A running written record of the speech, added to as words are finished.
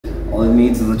All it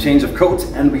needs is a change of coat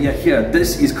and we are here.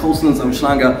 This is Coastlands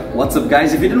Umhlanga. What's up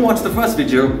guys? If you didn't watch the first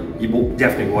video, you will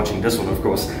definitely be watching this one of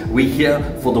course. We're here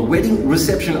for the wedding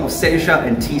reception of Serisha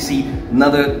and TC,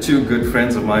 another two good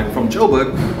friends of mine from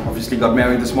Joburg. Obviously got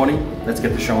married this morning. Let's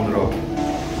get the show on the road.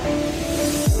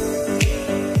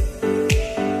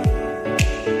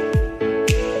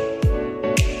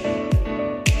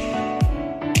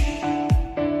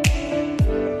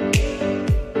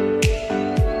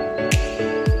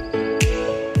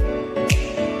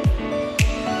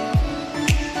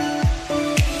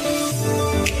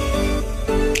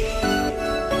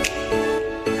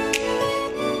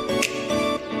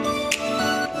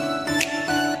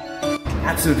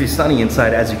 Absolutely stunning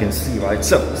inside, as you can see, right?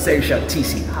 So, Serisha,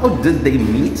 TC, how did they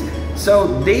meet? So,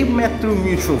 they met through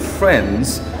mutual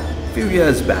friends a few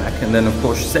years back, and then of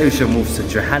course Serisha moves to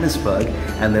Johannesburg,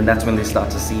 and then that's when they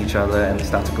start to see each other and they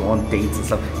start to go on dates and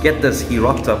stuff. Get this, he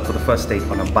rocked up for the first date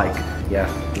on a bike. Yeah,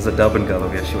 there's a Durban girl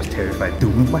over here, she was terrified.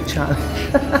 Dude, my child.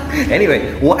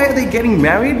 Anyway, why are they getting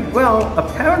married? Well,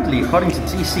 apparently, according to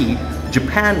TC,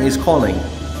 Japan is calling.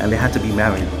 And they had to be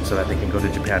married so that they can go to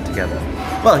Japan together.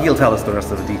 Well, he'll tell us the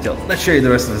rest of the details. Let's show you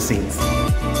the rest of the scenes.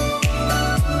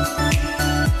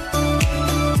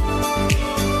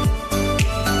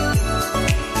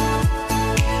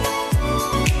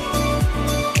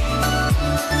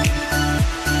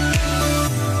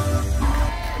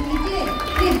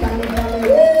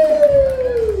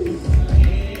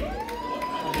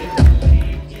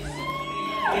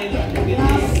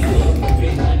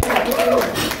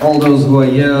 All those who are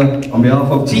here on behalf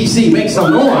of TC, make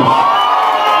some noise!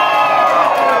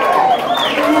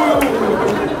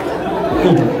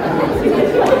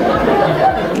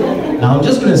 Now I'm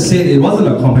just gonna say it wasn't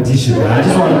a competition, right?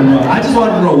 I just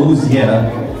want to know who's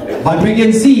here. But we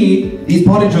can see these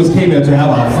potatoes came here to have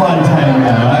a fun time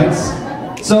here, right?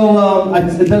 So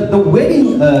the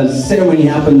wedding ceremony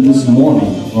happened this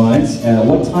morning, right?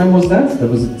 What time was that? That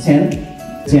was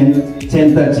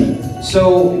 10:30.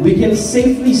 So we can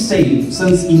safely say,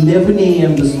 since 11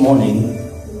 AM this morning,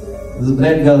 this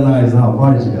black girl now is now a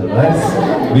Polish girl, right?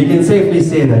 We can safely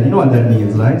say that, you know what that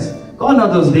means, right? Gone are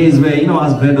those days where, you know,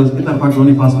 us breados, Peter Park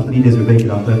only fast for 3 days, we break it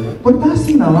after. But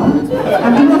passing now, huh? I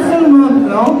do not film out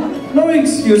now. No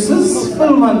excuses,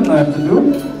 film out I have to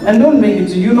do. And don't make it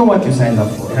to, you know what you signed up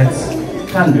for. That's,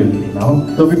 can't do anything now.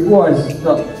 So before I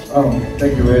start,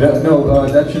 thank you, wait, no,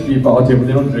 that should be for our table,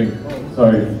 they don't drink.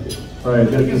 Sorry.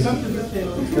 Alright, leave it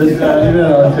on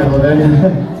our table then.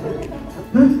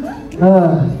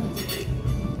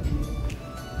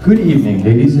 Good evening,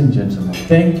 ladies and gentlemen.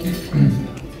 Thank you.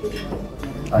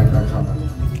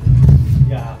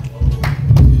 Yeah.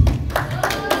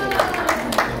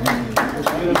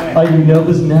 Are you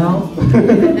nervous now?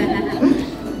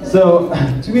 So,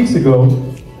 2 weeks ago,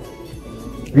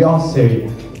 we asked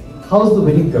Sari, how's the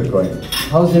wedding prep going?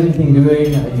 How's everything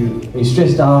doing? Are you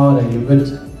stressed out? Are you a bit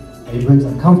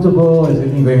uncomfortable? Is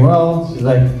everything going well? She's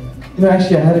like, you know,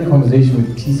 actually I had a conversation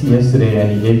with TC yesterday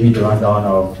and he gave me the rundown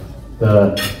of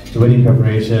the wedding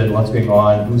preparation, what's going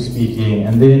on, who's speaking,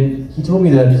 and then he told me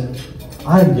that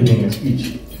I'm giving a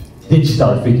speech. Then she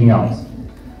started freaking out.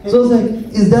 So I was like,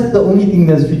 is that the only thing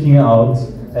that's freaking out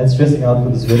and stressing out for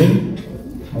this wedding?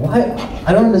 Why?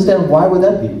 I don't understand, why would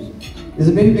that be? Is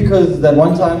it maybe because that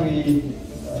one time we,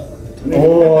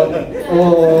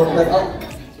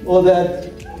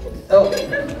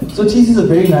 so TC is a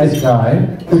very nice guy.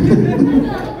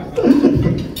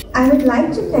 I would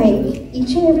like to thank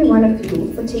each and every one of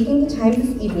you for taking the time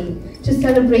this evening to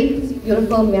celebrate this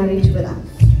beautiful marriage with us.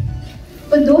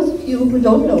 For those of you who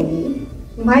don't know me,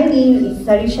 my name is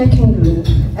Serisha Kangaroo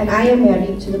and I am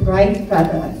married to the bride's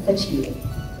brother, Sachin.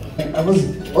 I was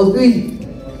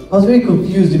very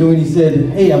confused, you know, when he said,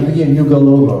 hey, I'm bringing a new girl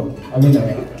over. I mean,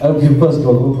 I'll be your first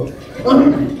girl over.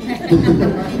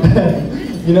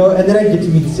 You know, and then I get to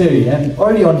meet Sari, and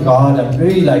already on guard, I'm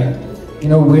very like, you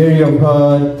know, wary of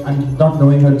her, I'm not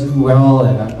knowing her too well,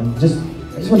 and I just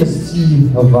want to see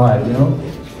her vibe, you know.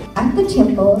 At the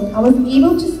temple, I was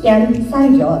able to stand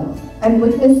beside y'all and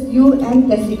witness you and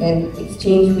Desigan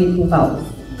exchange wedding vows.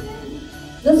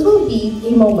 This will be a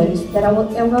moment that I will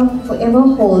forever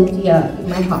hold dear in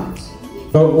my heart.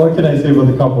 So what can I say about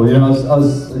the couple? You know,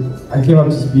 I came up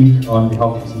to speak on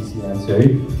behalf of TC and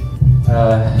Sari.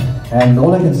 And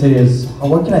all I can say is,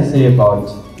 what can I say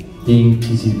about being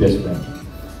TC's best friend?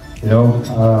 You know,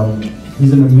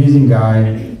 he's an amazing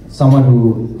guy, someone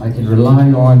who I can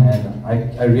rely on, and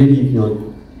I really feel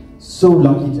so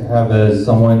lucky to have as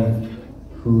someone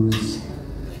who's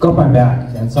got my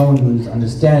back, and someone who's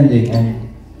understanding, and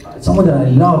someone that I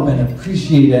love and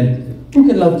appreciate, and who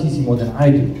can love TC more than I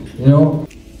do, you know?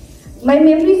 My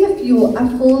memories of you are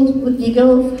filled with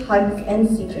giggles, hugs, and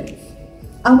secrets.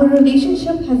 Our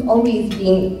relationship has always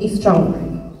been a strong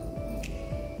one.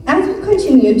 As we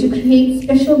continue to create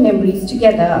special memories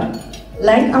together,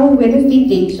 like our Wednesday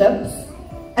day trips,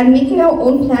 and making our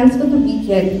own plans for the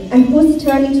weekend and whose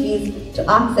turn it is to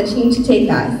ask Sachin to take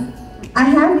us, I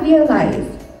have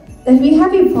realized that we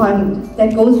have a bond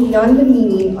that goes beyond the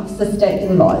meaning of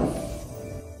sister-in-laws.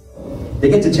 They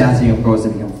get to chatting, of course,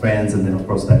 they become friends, and then of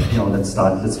course, like,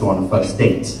 let's go on a first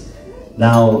date.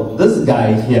 Now, this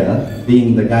guy here,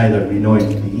 being the guy that we know him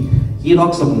to be, he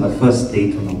rocks up on the first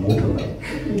date on a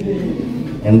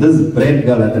motorbike. And this bread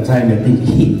girl at the time, I think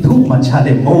he too much had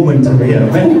a moment over here,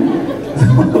 man.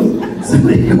 So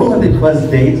they go on the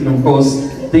first date, and of course,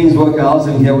 things work out,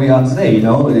 and here we are today,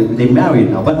 they're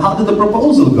married now. But how did the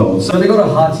proposal go? So they go to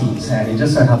Harties, and it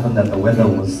just so happened that the weather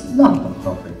was not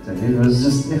perfect. It was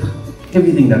just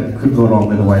everything that could go wrong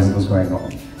weather-wise was going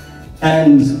wrong.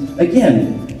 And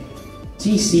again,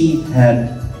 TC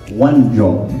had one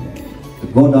job, to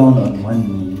go down on one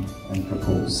knee and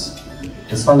propose.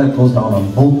 This fella goes down on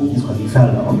both knees because he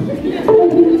fell down.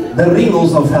 The ring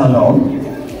also fell down.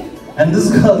 And this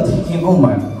girl thinking, oh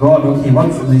my god, okay,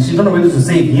 she don't know whether to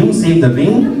save him, save the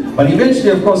ring. But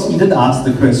eventually, of course, he did ask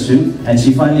the question, and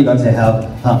she finally got to have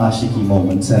her ashiki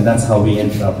moments, and that's how we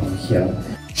ended up here.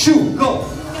 Shoo, go!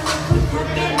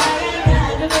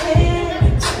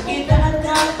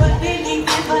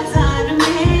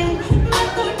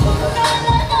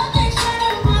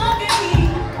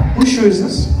 Whose shoe is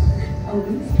this?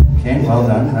 Okay, well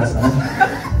done, that's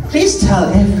nice. Please tell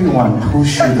everyone whose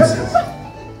shoe this is.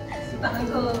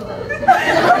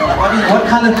 What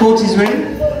color coat he's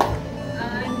wearing?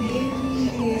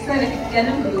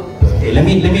 Okay, let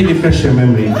me refresh your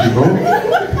memory, people.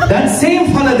 That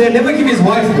same fella there never give his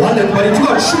wife wallet, but he took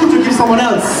a shoe to give someone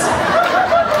else.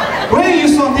 Where you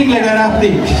saw something like that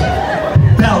happening?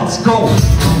 Belts, go!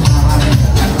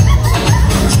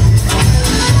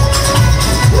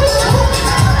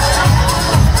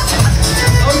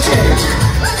 Okay.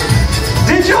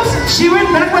 Did you? She went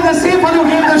back with the same one who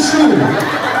gave the shoe.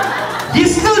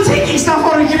 He's still taking stuff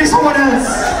or giving someone else.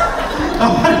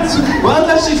 Well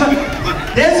done,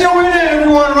 there's your winner,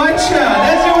 everyone, right here.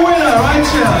 There's your winner, right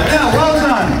here. Yeah, well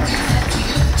done.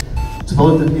 To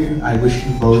both of you, I wish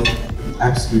you both the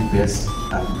absolute best.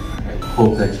 I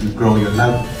hope that you grow your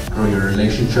love, grow your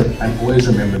relationship, and always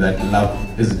remember that love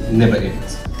is never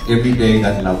ends. Every day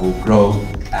that love will grow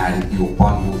and your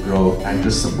bond will grow, and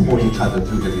just support each other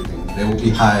through everything. There will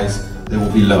be highs, there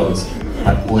will be lows,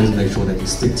 but always make sure that you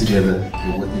stick together,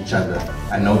 you're with each other,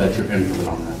 and know that you're in for the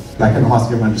long run. I'd like to ask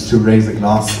everyone just to raise a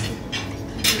glass.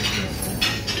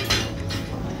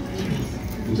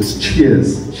 Just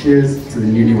cheers. Cheers to the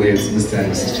newlyweds, Mr.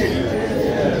 and Mrs.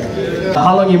 J.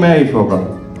 How long you married for,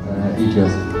 bro? 8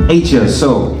 years. 8 years,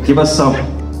 so give us some...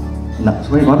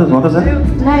 Wait, what is that?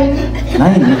 9.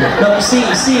 9?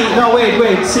 No, wait,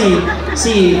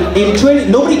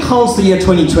 nobody counts the year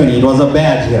 2020, it was a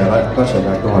bad year, right? Got your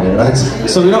back, don't worry, right?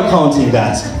 So we're not counting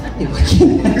that.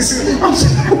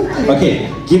 Okay,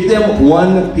 give them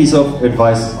one piece of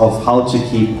advice of how to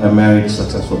keep a marriage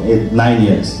successful. 9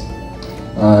 years.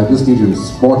 Just need to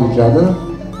support each other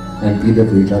and be there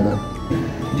for each other.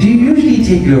 Do you usually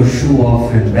take your shoe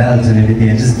off and belt and everything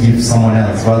and just give someone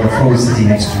else while the pro is sitting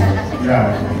next to you?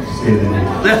 Yeah, stay there.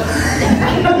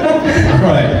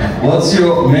 Alright, what's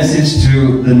your message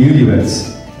to the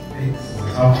newlyweds? It's a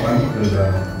tough one because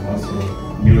I'm also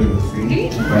new in the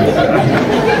scene.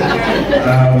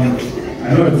 I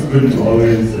know it's good to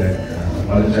always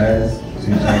apologize to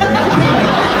each other.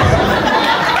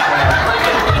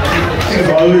 It's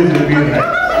always will be right.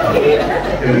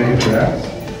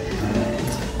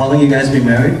 How long you guys been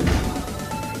married?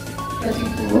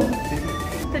 34.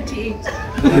 38.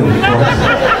 Oh God.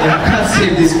 I can't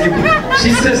save these people.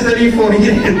 She says 34, he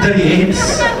did 38.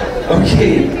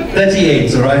 Okay,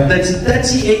 38, alright? That's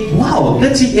 38, wow,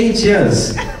 38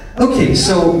 years. Okay,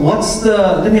 so what's the,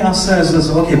 let me ask her as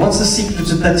well, okay, what's the secret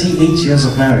to 38 years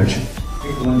of marriage?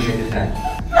 One day at a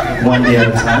time. One day at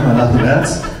a time, I love that.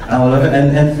 I love it.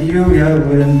 And for you, yeah,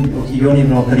 okay, you don't even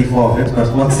know 34 of it, but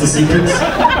what's the secret?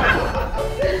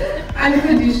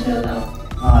 Unconditional love.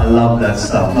 I love that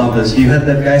stuff, love this. You heard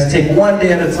that, guys, take one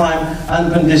day at a time,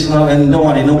 unconditional, and don't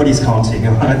worry, nobody's counting,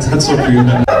 alright? That's what we've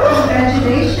done.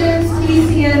 Congratulations,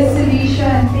 TC and Serisha,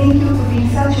 and thank you for being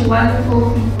such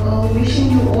wonderful people.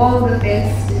 Wishing you all the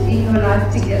best in your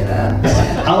life together.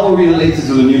 How are we related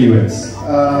to the newlyweds?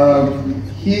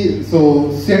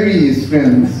 So Seri is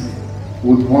friends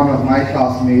with one of my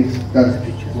classmates that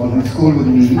was in school with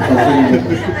me for 3 years.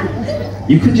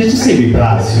 You could just say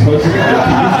Vibras. You used to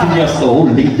be just the whole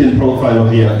LinkedIn profile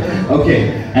over here.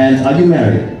 Okay, and are you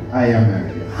married? I am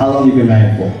married. How long have you been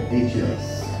married for? 8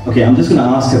 years. Okay, I'm just going to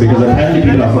ask her because apparently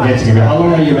people are forgetting. How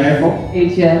long are you married for?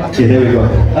 8 years. Okay, there we go.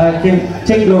 Kim,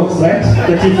 take notes, right?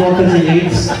 34,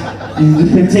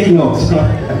 38. Take notes.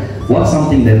 What's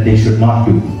something that they should not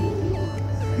do?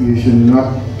 You should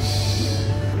not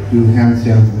do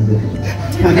handstands in the bed.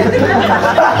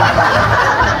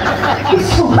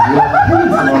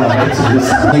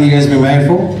 How long you guys been married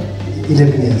for?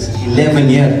 11 years. 11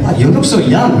 years. Wow, you look so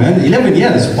young, man. 11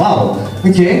 years. Wow.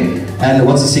 Okay. And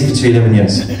what's the secret to 11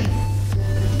 years?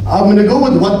 I'm going to go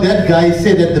with what that guy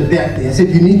said at the back there. He said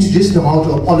you need to just know how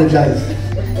to apologize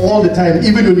all the time,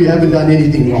 even when you haven't done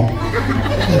anything wrong.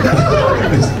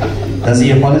 Does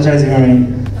he apologize every Married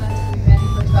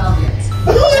for 12 years.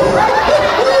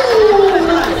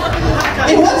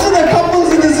 Hey, what's in the couples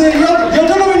in this area? You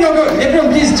don't know when you're going. Everyone,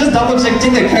 please just double check.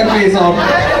 Take the categories off.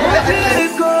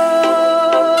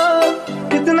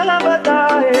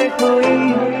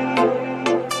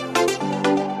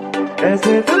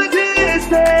 ऐसे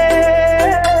तुझसे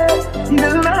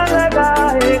दिल ना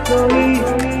लगाए कोई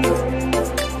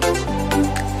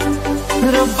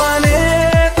रब्बा ने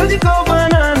तुझको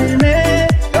बनाने में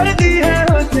कर दी है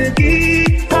हुस्न की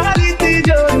खाली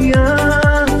तिजोरियां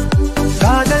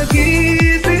काजल की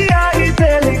सियाही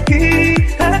से लिखी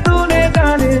है तूने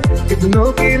जाने कितनों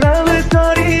की लव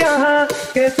स्टोरियां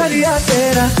केसरिया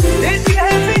तेरा इश्क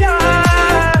है पिया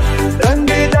रंग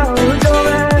जाऊं जो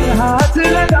मैं हाथ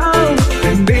लगाऊं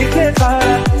बीते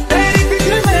सारा तेरी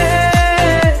फिक्र में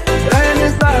रहने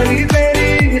सारी तेरी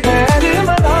खैर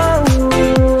मनाऊं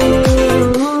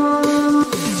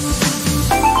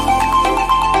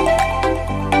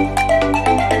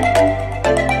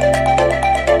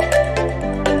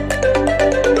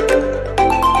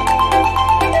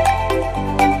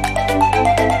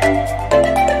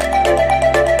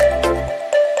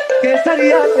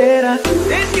केसरिया तेरा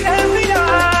इश्क है पिया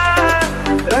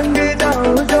रंग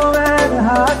जाऊं जो मैं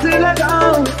हाथ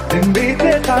लगाऊं दिन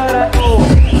बीते सारा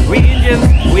We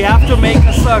Indians, we have to make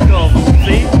a circle.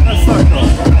 See? A circle.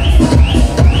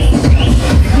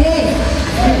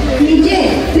 DJ,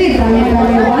 please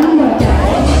one more time.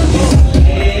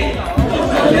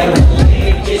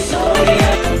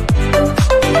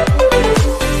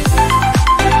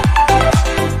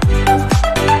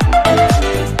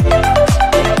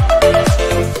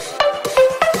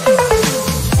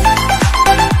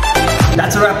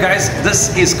 That's a wrap, guys.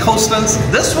 This is Coastlands.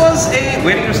 This was a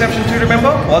wedding reception to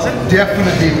remember, was it?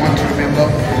 Definitely want to remember.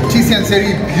 TC and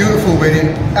Seri, beautiful wedding.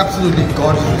 Absolutely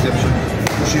gorgeous reception.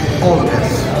 Wish you all the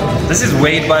best. This is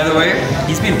Wade, by the way.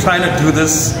 He's been trying to do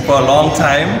this for a long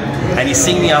time, and he's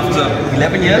seeing me after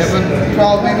 11 years. 11,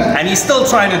 12 maybe. And he's still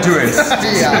trying to do it.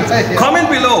 Yeah. Comment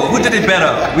below who did it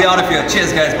better. We out of here.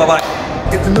 Cheers, guys. Bye-bye.